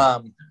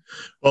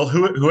 well,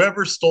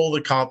 whoever stole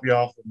the copy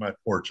off of my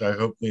porch, I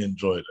hope they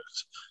enjoyed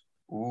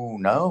it. Ooh,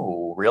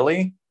 no,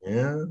 really?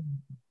 Yeah.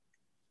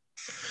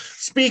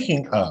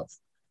 Speaking of,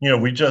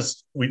 we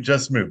just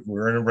moved. We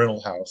were in a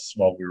rental house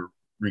while we were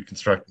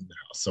reconstructing the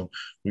house, so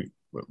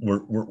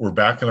we're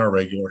back in our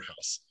regular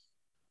house.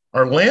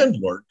 Our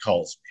landlord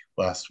calls me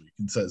last week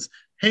and says,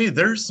 "Hey,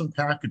 there's some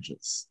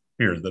packages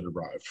here that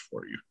arrived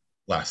for you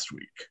last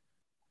week.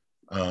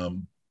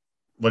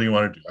 What do you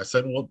want to do?" I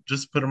said, "Well,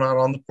 just put them out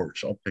on the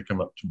porch. I'll pick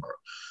them up tomorrow."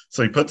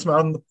 So he puts them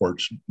out on the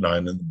porch 9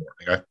 in the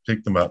morning. I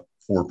picked them up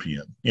 4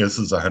 p.m. This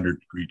is a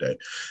 100-degree day.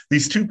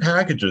 These 2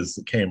 packages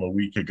that came a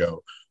week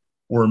ago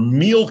were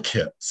meal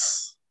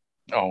kits.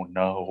 Oh,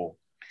 no.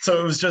 So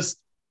it was just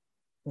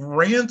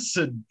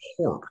rancid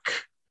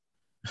pork.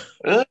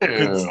 Ew. I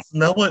could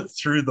smell it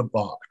through the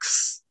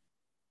box.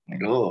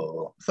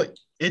 Ew. It's like,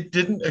 it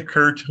didn't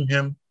occur to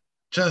him,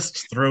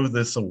 just throw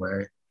this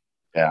away.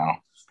 Yeah.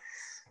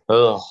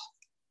 Ugh.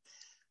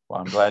 Well,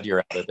 I'm glad you're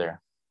out of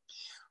there.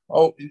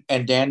 Oh,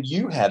 and Dan,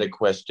 you had a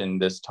question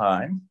this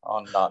time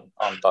on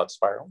Thought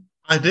Spiral.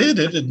 I did.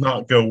 It did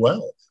not go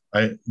well.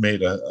 I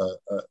made a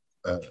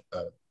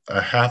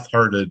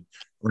half-hearted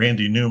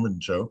Randy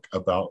Newman joke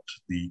about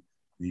the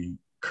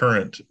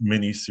current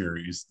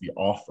miniseries, The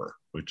Offer,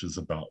 which is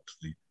about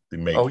the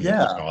making of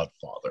The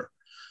Godfather.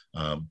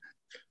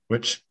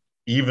 Which,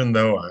 even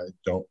though I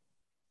don't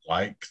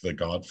like The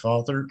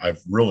Godfather,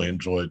 I've really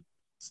enjoyed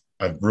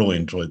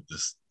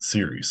this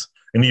series.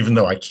 And even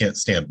though I can't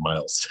stand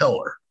Miles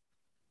Teller,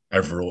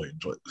 I've really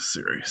enjoyed the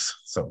series.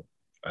 So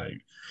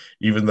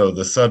even though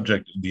the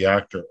subject and the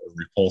actor are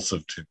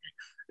repulsive to me,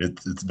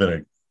 it's been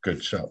a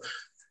good show.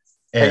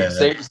 And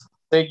say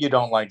you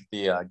don't like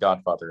The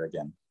Godfather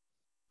again.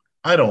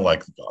 I don't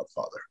like The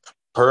Godfather.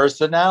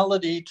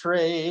 Personality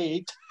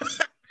trait.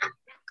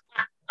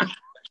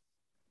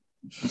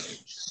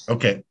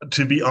 Okay,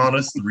 to be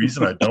honest, the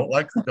reason I don't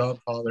like The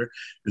Godfather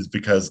is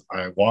because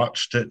I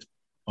watched it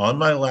on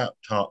my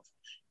laptop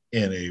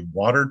in a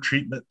water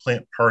treatment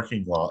plant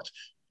parking lot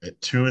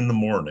at 2 in the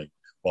morning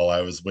while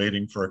I was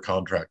waiting for a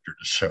contractor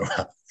to show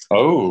up.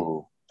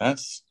 Oh,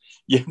 that's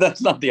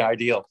not the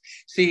ideal.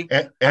 See,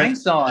 I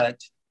saw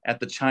it at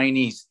the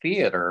Chinese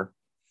Theater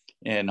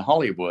in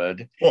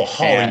Hollywood. Well,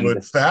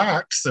 Hollywood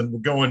facts, and we're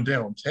going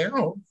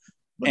downtown.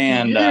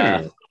 And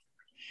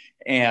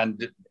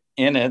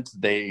in it,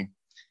 they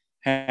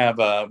have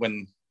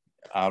when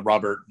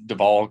Robert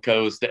Duvall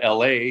goes to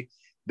LA,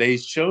 they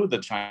show the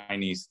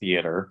Chinese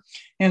Theater,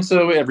 and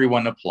so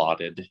everyone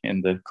applauded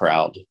in the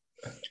crowd.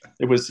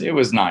 It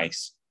was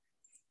nice,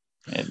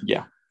 and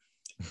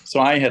so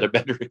I had a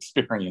better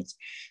experience,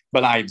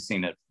 but I've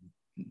seen it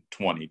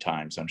 20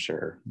 times, I'm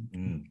sure.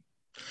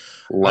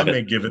 I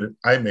may give it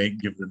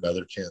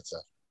another chance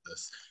after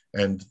this.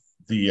 And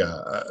the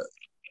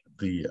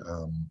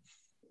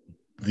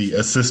the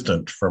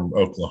assistant from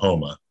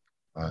Oklahoma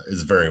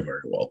is very,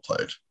 very well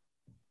played.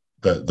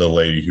 The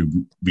lady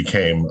who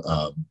became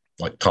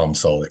like Tom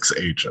Selleck's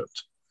agent.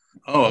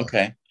 Oh,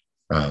 okay.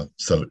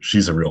 So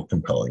she's a real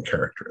compelling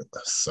character in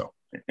this. So,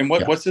 and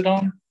what's it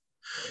on?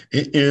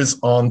 It is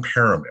on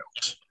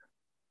Paramount,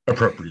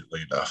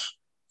 appropriately enough.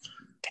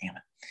 Damn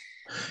it,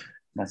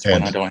 that's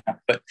one I don't have.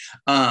 But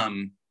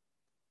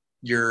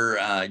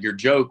your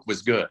joke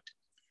was good.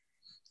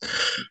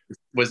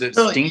 Was it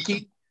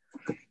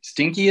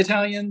stinky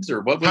Italians,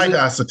 or what was it?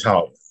 High-ass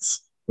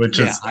Italians, which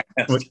is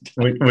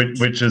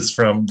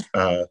from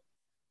the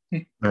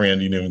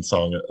Randy Newman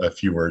song, A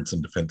Few Words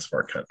in Defense of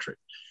Our Country.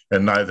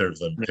 And neither of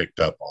them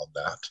picked up on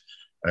that.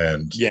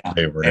 And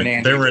they were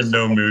in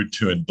no mood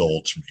to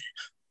indulge me.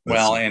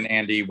 Well, and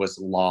Andy was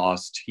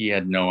lost. He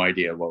had no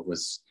idea what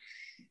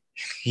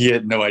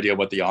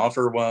the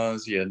offer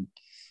was. He had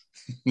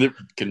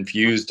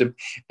confused him.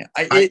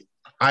 I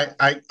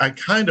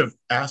kind of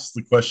asked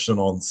the question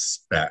on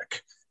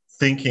spec,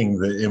 thinking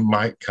that it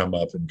might come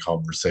up in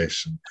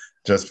conversation,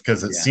 just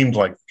because it seemed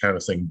like the kind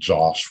of thing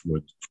Josh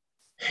would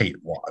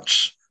hate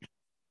watch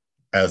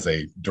as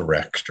a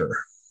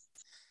director.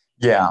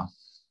 Yeah.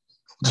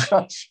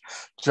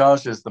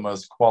 Josh is the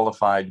most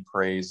qualified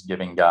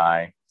praise-giving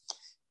guy,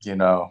 you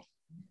know.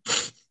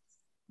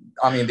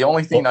 I mean, the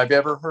only thing I've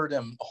ever heard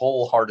him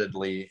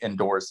wholeheartedly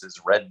endorse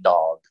is Red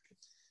Dog,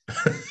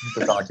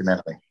 the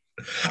documentary.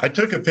 I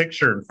took a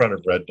picture in front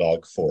of Red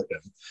Dog for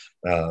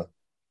him.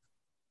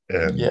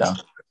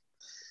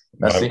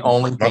 That's the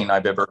only thing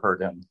I've ever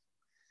heard him.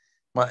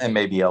 Well, and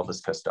maybe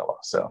Elvis Costello.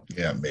 So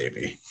yeah,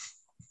 maybe.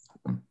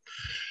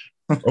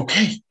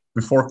 Okay,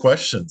 before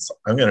questions,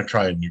 I'm going to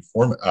try a new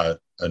format,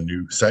 a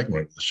new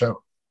segment of the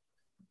show.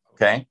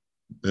 Okay.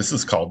 This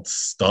is called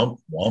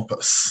Stump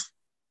Wampus.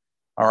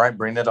 All right,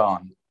 bring it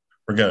on.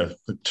 We're going to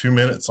put 2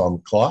 minutes on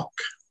the clock.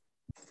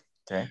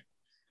 Okay.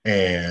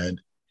 And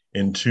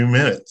in 2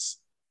 minutes,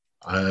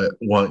 I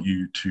want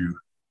you to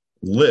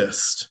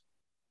list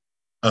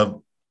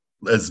of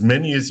as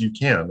many as you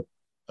can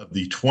of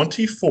the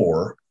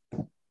 24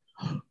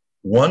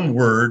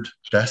 one-word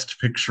Best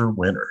Picture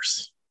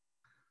winners.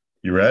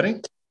 You ready?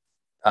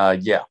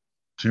 Yeah.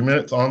 2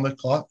 minutes on the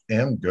clock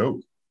and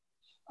go.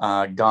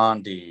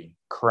 Gandhi,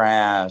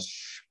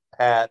 Crash,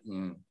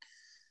 Patton.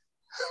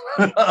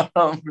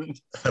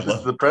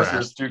 The pressure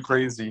is too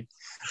crazy.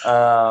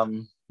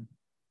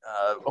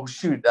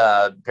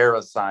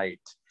 Parasite,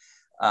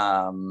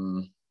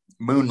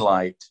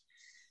 Moonlight.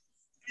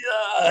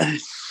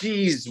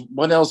 Jeez,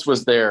 what else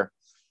was there?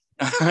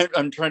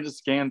 I'm trying to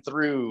scan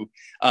through.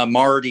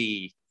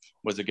 Marty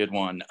was a good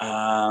one.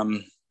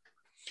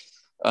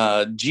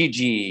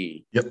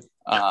 Gigi. Yep.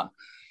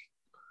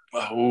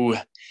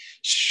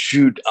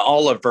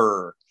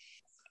 Oliver.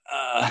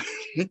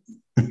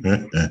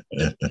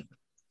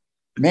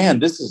 Man,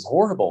 this is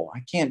horrible.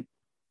 I can't.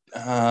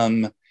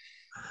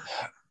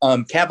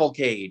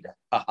 Cavalcade.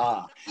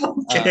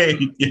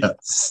 Okay,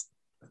 yes.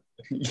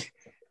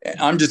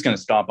 I'm just going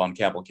to stop on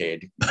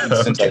Cavalcade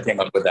since I came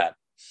up with that.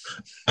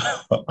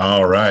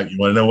 All right. You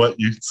want to know what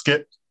you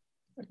skipped?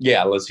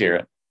 Yeah, let's hear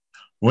it.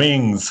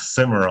 Wings,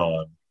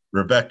 Cimarron,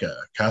 Rebecca,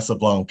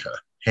 Casablanca,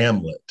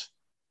 Hamlet,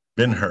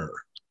 Ben-Hur,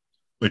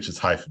 which is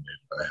hyphenated.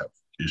 I have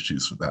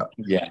issues with that.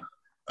 Yeah.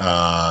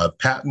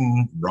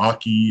 Patton,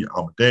 Rocky,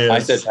 Amadeus. I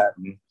said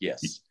Patton,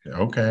 yes.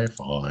 Okay,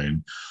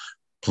 fine.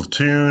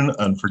 Platoon,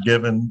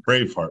 Unforgiven,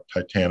 Braveheart,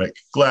 Titanic,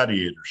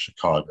 Gladiator,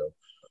 Chicago,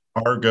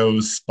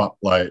 Argos,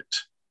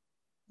 Spotlight,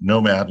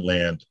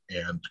 Nomadland,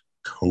 and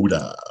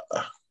Coda.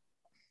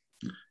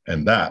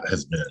 And that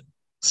has been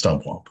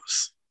Stump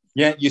Wampus.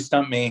 Yeah, you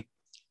stumped me.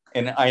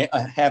 And I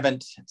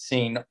haven't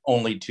seen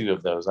only two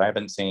of those. I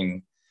haven't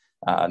seen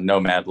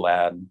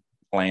Nomadland,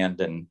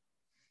 and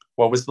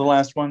what was the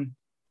last one?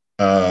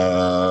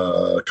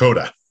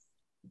 Coda.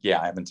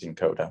 Yeah, I haven't seen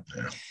Coda.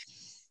 Yeah.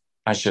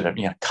 I should have,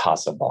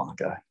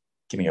 Casablanca.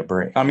 Give me a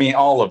break. I mean,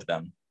 all of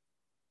them.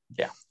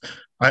 Yeah.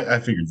 I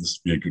figured this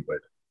would be a good way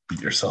to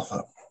beat yourself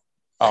up.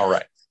 All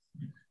right.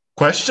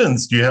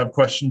 Questions? Do you have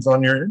questions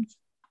on your end?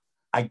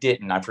 I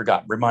didn't. I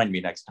forgot. Remind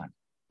me next time.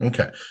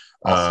 Okay.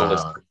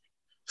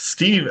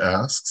 Steve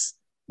asks,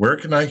 where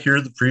can I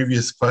hear the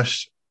previous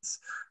questions?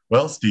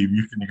 Well, Steve,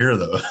 you can hear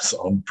those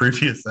on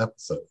previous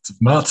episodes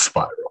of Not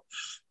Spiral.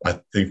 I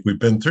think we've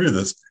been through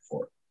this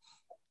before.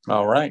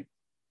 All right.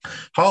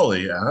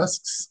 Holly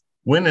asks,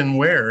 when and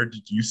where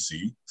did you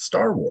see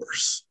Star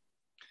Wars?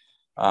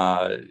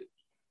 I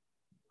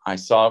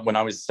saw it when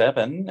I was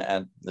 7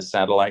 at the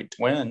Satellite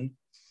Twin,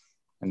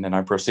 and then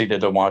I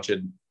proceeded to watch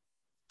it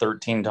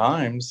 13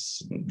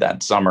 times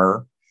that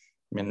summer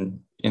in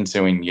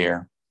ensuing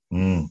year.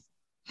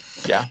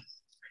 Yeah.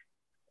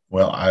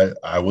 Well,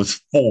 I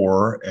was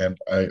 4, and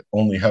I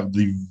only have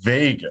the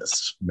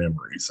vaguest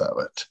memories of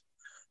it.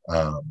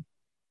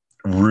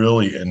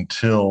 Really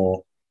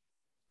until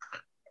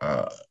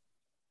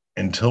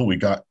we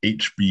got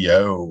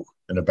HBO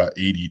in about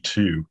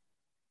 82,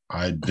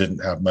 I didn't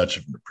have much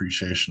of an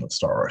appreciation of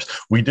Star Wars.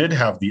 We did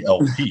have the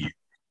LP,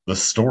 The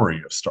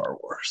Story of Star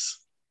Wars,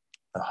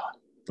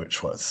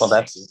 which was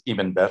that's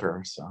even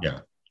better. So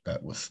yeah,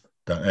 that was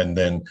done. And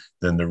then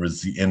there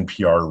was the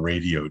NPR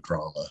radio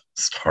drama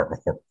Star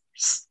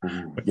Wars.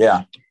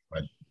 Yeah,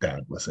 my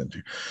dad was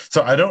into.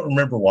 So I don't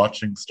remember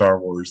watching Star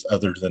Wars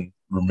other than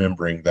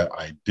remembering that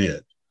I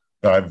did.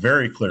 But I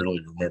very clearly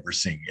remember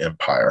seeing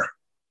Empire.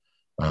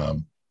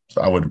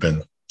 So I would have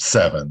been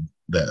 7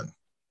 then,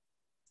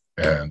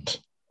 and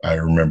I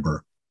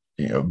remember,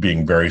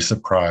 being very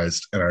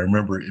surprised. And I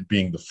remember it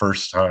being the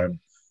first time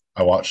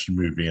I watched a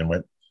movie and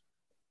went,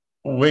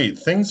 "Wait,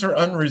 things are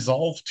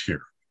unresolved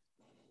here.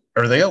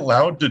 Are they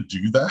allowed to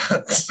do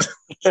that?"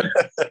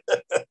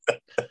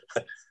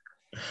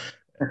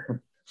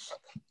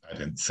 I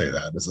didn't say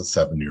that as a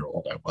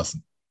 7-year-old. I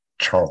wasn't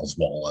Charles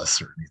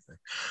Wallace or anything.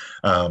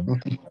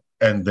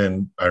 And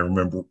then I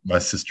remember my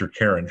sister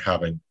Karen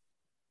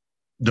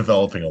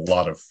developing a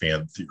lot of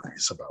fan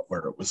theories about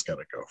where it was going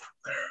to go from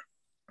there.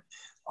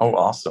 Oh,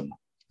 awesome.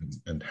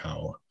 And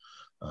how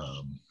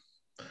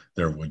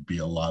there would be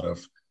a lot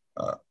of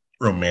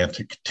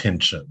romantic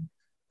tension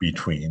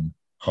between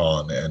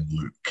Han and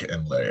Luke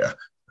and Leia.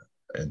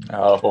 And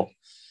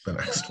the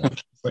next one.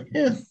 It's like,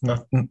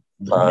 nothing.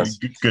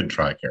 Good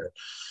try, Karen.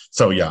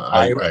 So yeah,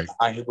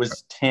 I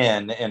was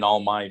 10 and all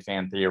my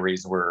fan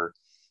theories were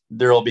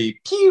there'll be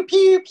pew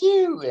pew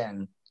pew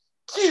and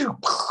pew.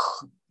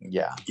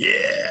 Yeah.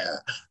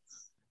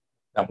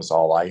 That was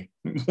all I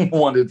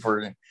wanted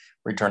for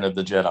Return of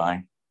the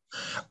Jedi.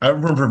 I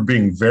remember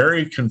being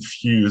very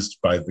confused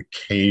by the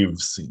cave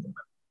scene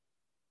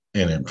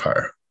in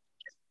Empire,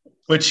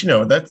 which,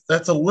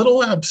 that's a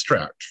little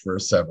abstract for a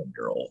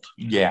 7-year-old.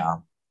 Yeah.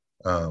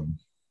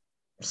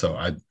 So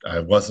I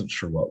wasn't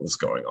sure what was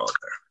going on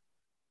there.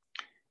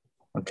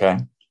 Okay.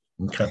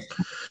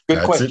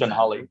 Good question,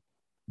 Holly.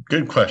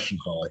 Good question,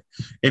 Holly.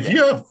 If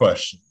you have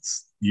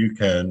questions, you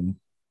can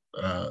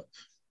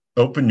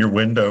open your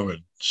window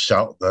and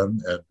shout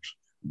them, and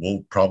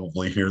we'll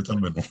probably hear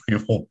them, and we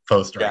will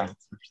post our answers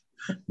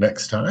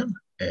next time.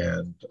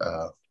 And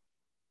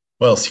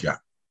what else you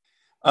got?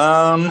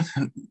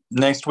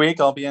 Next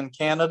week I'll be in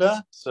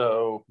Canada,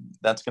 so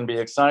that's going to be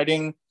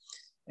exciting.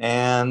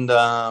 And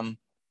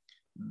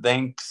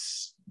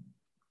thanks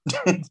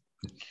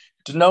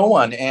to no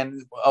one.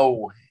 And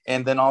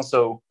then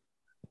also